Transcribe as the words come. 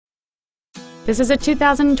This is a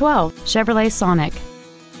 2012 Chevrolet Sonic.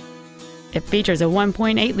 It features a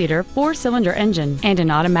 1.8-liter four-cylinder engine and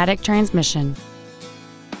an automatic transmission.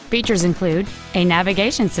 Features include a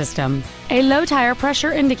navigation system, a low tire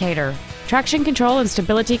pressure indicator, traction control and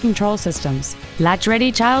stability control systems,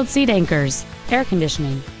 latch-ready child seat anchors, air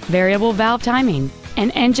conditioning, variable valve timing,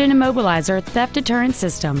 an engine immobilizer theft deterrent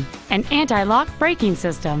system, an anti-lock braking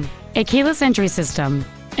system, a keyless entry system,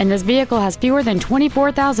 and this vehicle has fewer than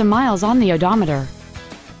 24,000 miles on the odometer.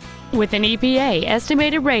 With an EPA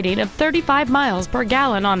estimated rating of 35 miles per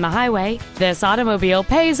gallon on the highway, this automobile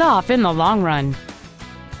pays off in the long run.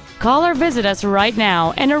 Call or visit us right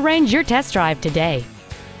now and arrange your test drive today.